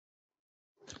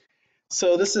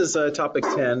So this is topic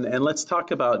 10, and let's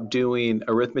talk about doing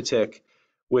arithmetic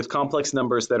with complex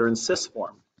numbers that are in cis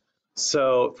form.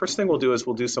 So first thing we'll do is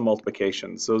we'll do some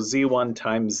multiplication. So z1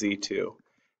 times z2.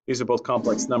 These are both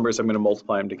complex numbers. I'm going to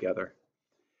multiply them together.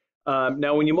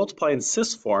 Now when you multiply in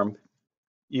cis form,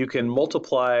 you can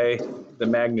multiply the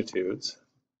magnitudes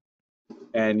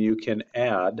and you can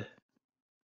add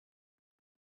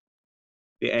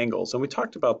the angles. And we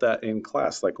talked about that in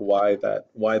class, like why that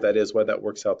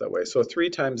works out that way. So 3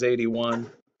 times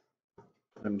 81,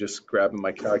 I'm just grabbing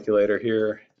my calculator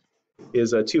here,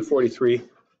 is 243.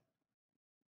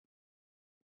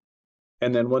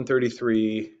 And then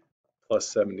 133 plus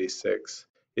 76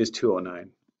 is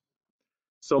 209.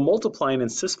 So multiplying in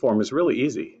cis form is really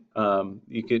easy.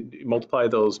 You could multiply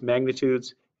those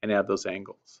magnitudes and add those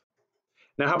angles.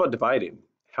 Now how about dividing?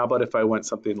 How about if I went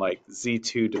something like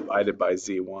z2 divided by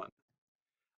z1?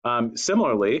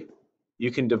 Similarly, you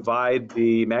can divide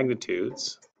the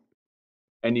magnitudes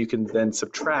and you can then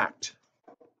subtract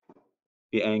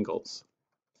the angles.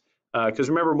 Because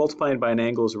remember, multiplying by an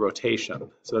angle is a rotation,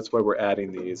 so that's why we're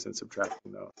adding these and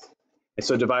subtracting those. And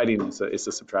so dividing is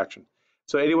a subtraction.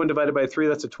 So 81 divided by 3,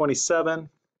 that's a 27.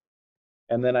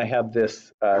 And then I have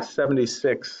this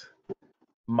 76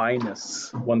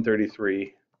 minus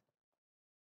 133,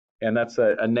 and that's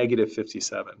a negative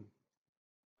 57.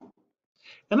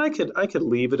 And I could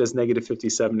leave it as negative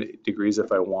 57 degrees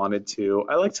if I wanted to.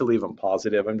 I like to leave them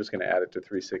positive. I'm just going to add it to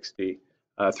 360,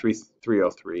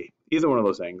 303. Either one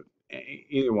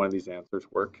of these answers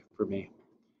work for me.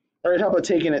 All right, how about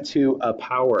taking it to a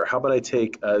power? How about I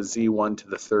take z1 to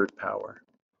the third power?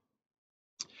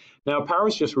 Now, power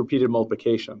is just repeated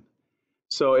multiplication.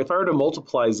 So if I were to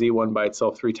multiply z1 by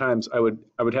itself 3 times, I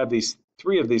would have these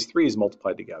 3 of these 3's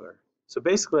multiplied together. So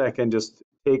basically, I can just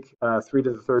take 3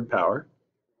 to the third power,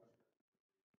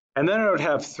 and then I would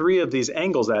have 3 of these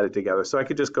angles added together. So I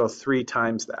could just go 3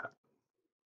 times that.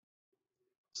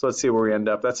 So let's see where we end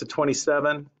up. That's a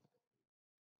 27.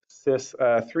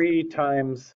 3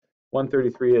 times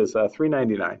 133 is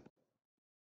 399.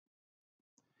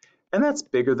 And that's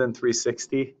bigger than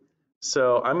 360.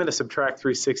 So I'm going to subtract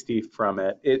 360 from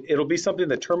it. It'll be something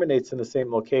that terminates in the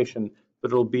same location,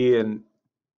 but it'll be in,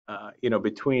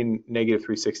 between negative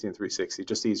 360 and 360,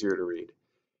 just easier to read.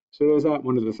 So there's that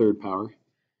 1 to the third power.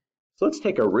 So let's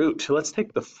take a root. Let's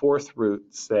take the fourth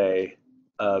root, say,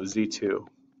 of z2.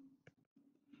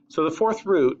 So the fourth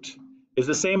root is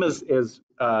the same as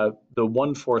the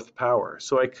 1/4 power.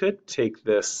 So I could take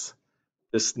this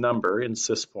number in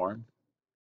cis form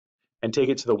and take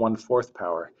it to the 1/4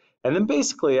 power. And then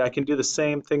basically I can do the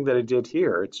same thing that I did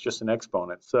here. It's just an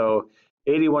exponent. So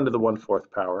 81 to the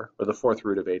 1/4 power, or the fourth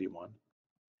root of 81.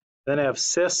 Then I have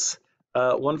cis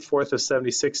 1/4 of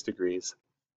 76 degrees.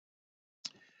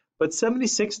 But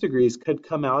 76 degrees could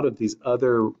come out of these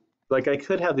other, like I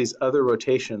could have these other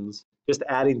rotations, just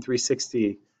adding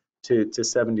 360 to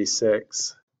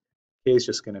 76. K is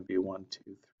just going to be 1,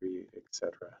 2, 3,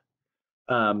 etc.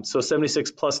 So 76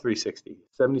 plus 360,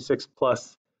 76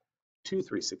 plus 2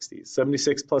 360s,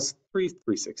 76 plus 3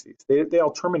 360s. They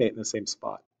all terminate in the same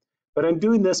spot. But I'm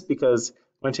doing this because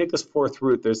when I take this fourth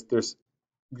root, there's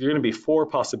going to be 4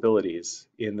 possibilities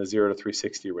in the 0 to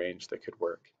 360 range that could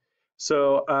work.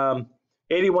 So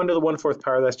 81 to the 1/4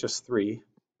 power, that's just 3.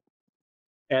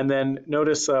 And then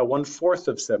notice 1/4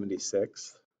 of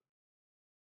 76,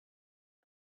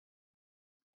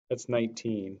 that's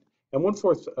 19. And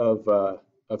 1/4 of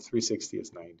 360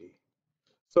 is 90.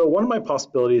 So one of my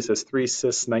possibilities is 3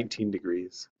 cis 19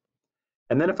 degrees.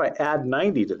 And then if I add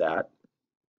 90 to that,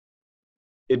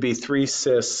 it'd be 3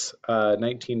 cis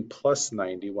 19 plus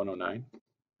 90, 109.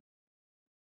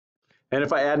 And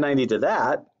if I add 90 to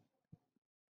that,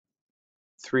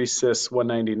 3 cis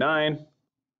 199.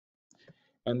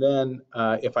 And then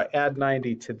if I add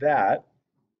 90 to that,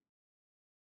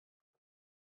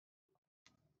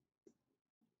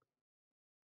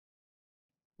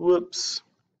 whoops,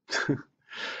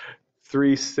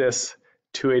 3 cis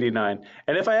 289.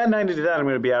 And if I add 90 to that, I'm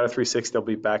going to be out of 360. I'll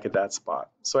be back at that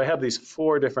spot. So I have these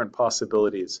 4 different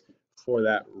possibilities for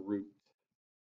that root.